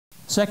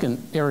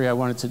Second area I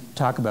wanted to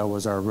talk about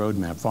was our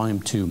roadmap, volume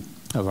 2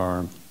 of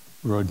our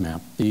roadmap.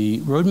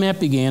 The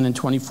roadmap began in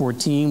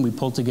 2014. We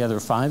pulled together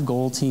 5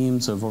 goal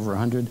teams of over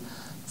 100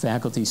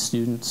 faculty,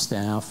 students,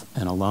 staff,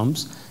 and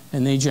alums,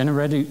 and they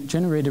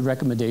generated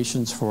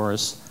recommendations for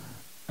us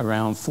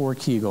around 4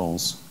 key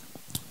goals.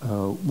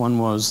 One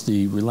was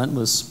the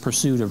relentless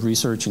pursuit of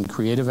research and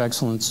creative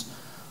excellence.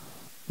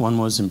 One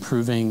was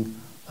improving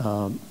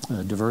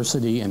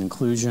diversity and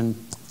inclusion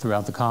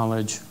throughout the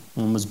college.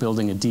 One was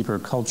building a deeper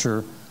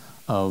culture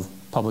of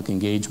public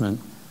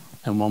engagement.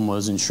 And one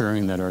was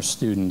ensuring that our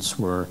students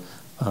were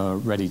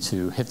ready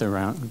to hit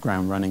the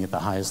ground running at the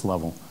highest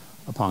level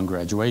upon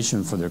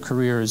graduation for their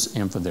careers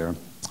and for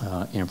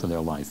their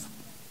life.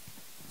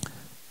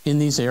 In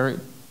these areas,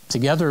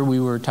 together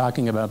we were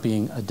talking about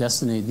being a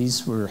destination.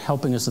 These were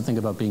helping us to think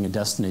about being a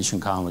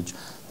destination college,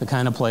 the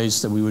kind of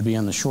place that we would be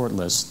on the short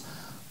list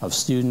of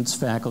students,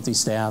 faculty,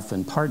 staff,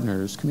 and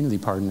partners, community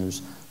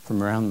partners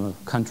from around the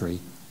country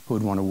who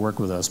would want to work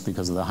with us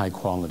because of the high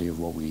quality of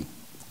what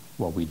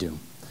we do.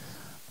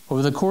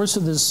 Over the course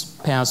of this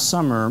past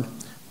summer,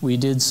 we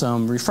did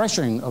some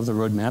refreshing of the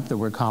roadmap that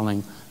we're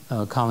calling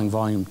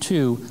Volume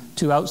 2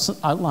 to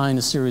outline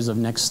a series of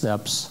next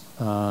steps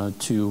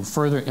to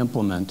further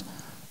implement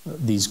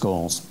these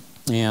goals.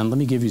 And let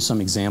me give you some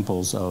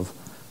examples of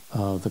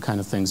the kind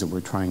of things that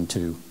we're trying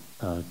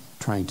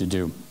to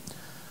do.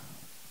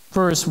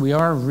 First, we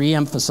are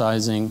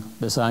re-emphasizing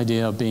this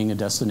idea of being a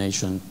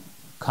destination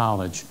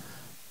college,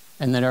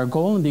 and that our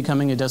goal in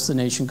becoming a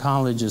destination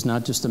college is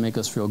not just to make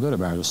us feel good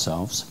about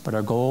ourselves, but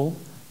our goal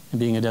in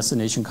being a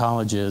destination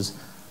college is,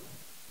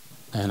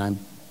 and I'm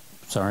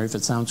sorry if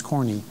it sounds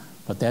corny,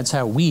 but that's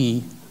how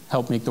we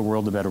help make the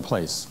world a better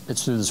place.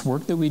 It's through this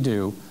work that we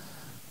do.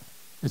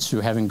 It's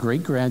through having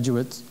great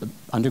graduates,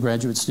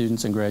 undergraduate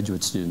students and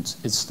graduate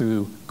students. It's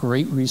through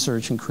great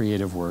research and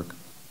creative work.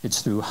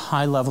 It's through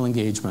high-level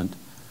engagement.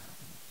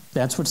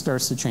 That's what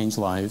starts to change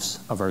lives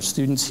of our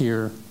students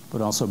here,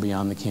 but also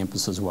beyond the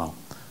campus as well.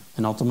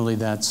 And ultimately,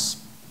 that's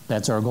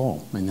our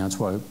goal. I mean, that's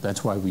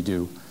why we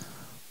do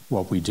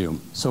what we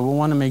do. So we'll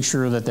want to make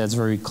sure that that's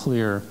very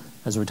clear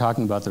as we're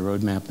talking about the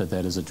roadmap,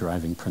 that is a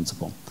driving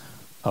principle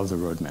of the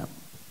roadmap.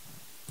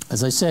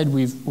 As I said,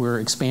 we're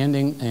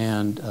expanding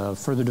and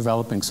further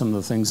developing some of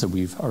the things that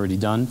we've already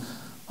done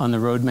on the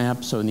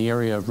roadmap. So in the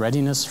area of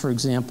readiness, for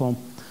example,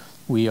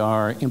 we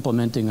are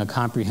implementing a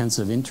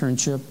comprehensive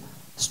internship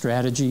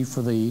strategy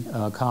for the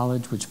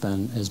college, which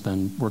has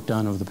been worked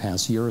on over the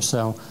past year or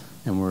so.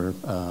 And we're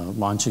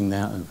launching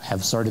that,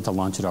 have started to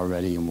launch it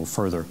already, and will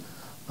further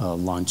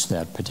launch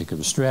that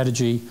particular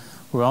strategy.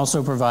 We're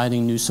also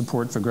providing new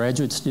support for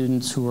graduate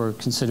students who are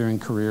considering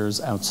careers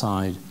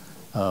outside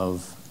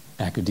of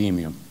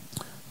academia.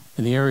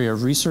 In the area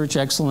of research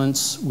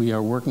excellence, we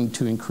are working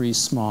to increase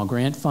small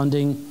grant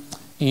funding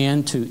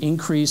and to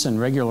increase and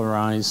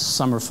regularize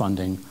summer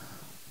funding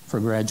for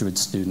graduate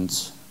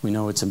students. We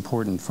know it's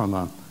important from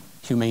a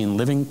humane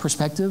living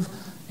perspective,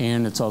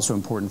 and it's also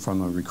important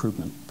from a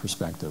recruitment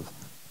perspective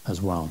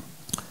as well.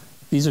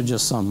 These are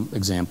just some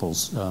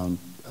examples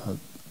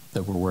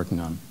that we're working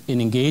on. In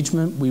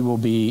engagement, we will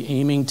be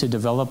aiming to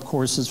develop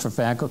courses for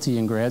faculty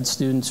and grad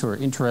students who are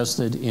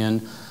interested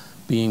in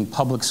being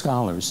public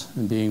scholars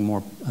and being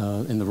more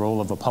in the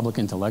role of a public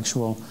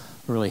intellectual,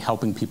 really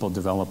helping people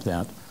develop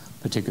that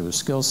particular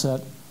skill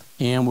set.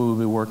 And we will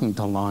be working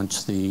to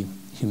launch the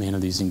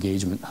Humanities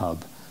Engagement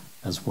Hub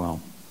as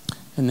well.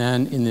 And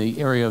then in the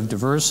area of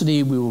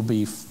diversity, we will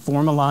be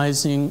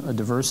formalizing a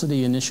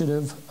diversity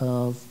initiative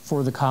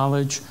for the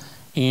college,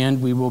 and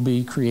we will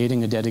be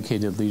creating a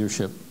dedicated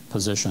leadership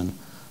position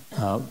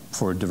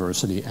for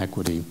diversity,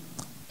 equity,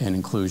 and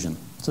inclusion.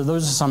 So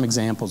those are some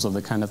examples of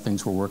the kind of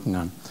things we're working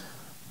on.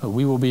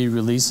 We will be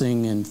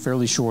releasing in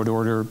fairly short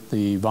order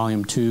the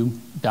Volume 2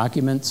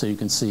 document, so you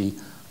can see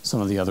some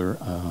of the other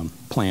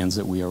plans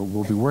that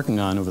we'll be working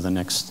on over the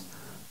next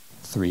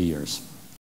 3 years.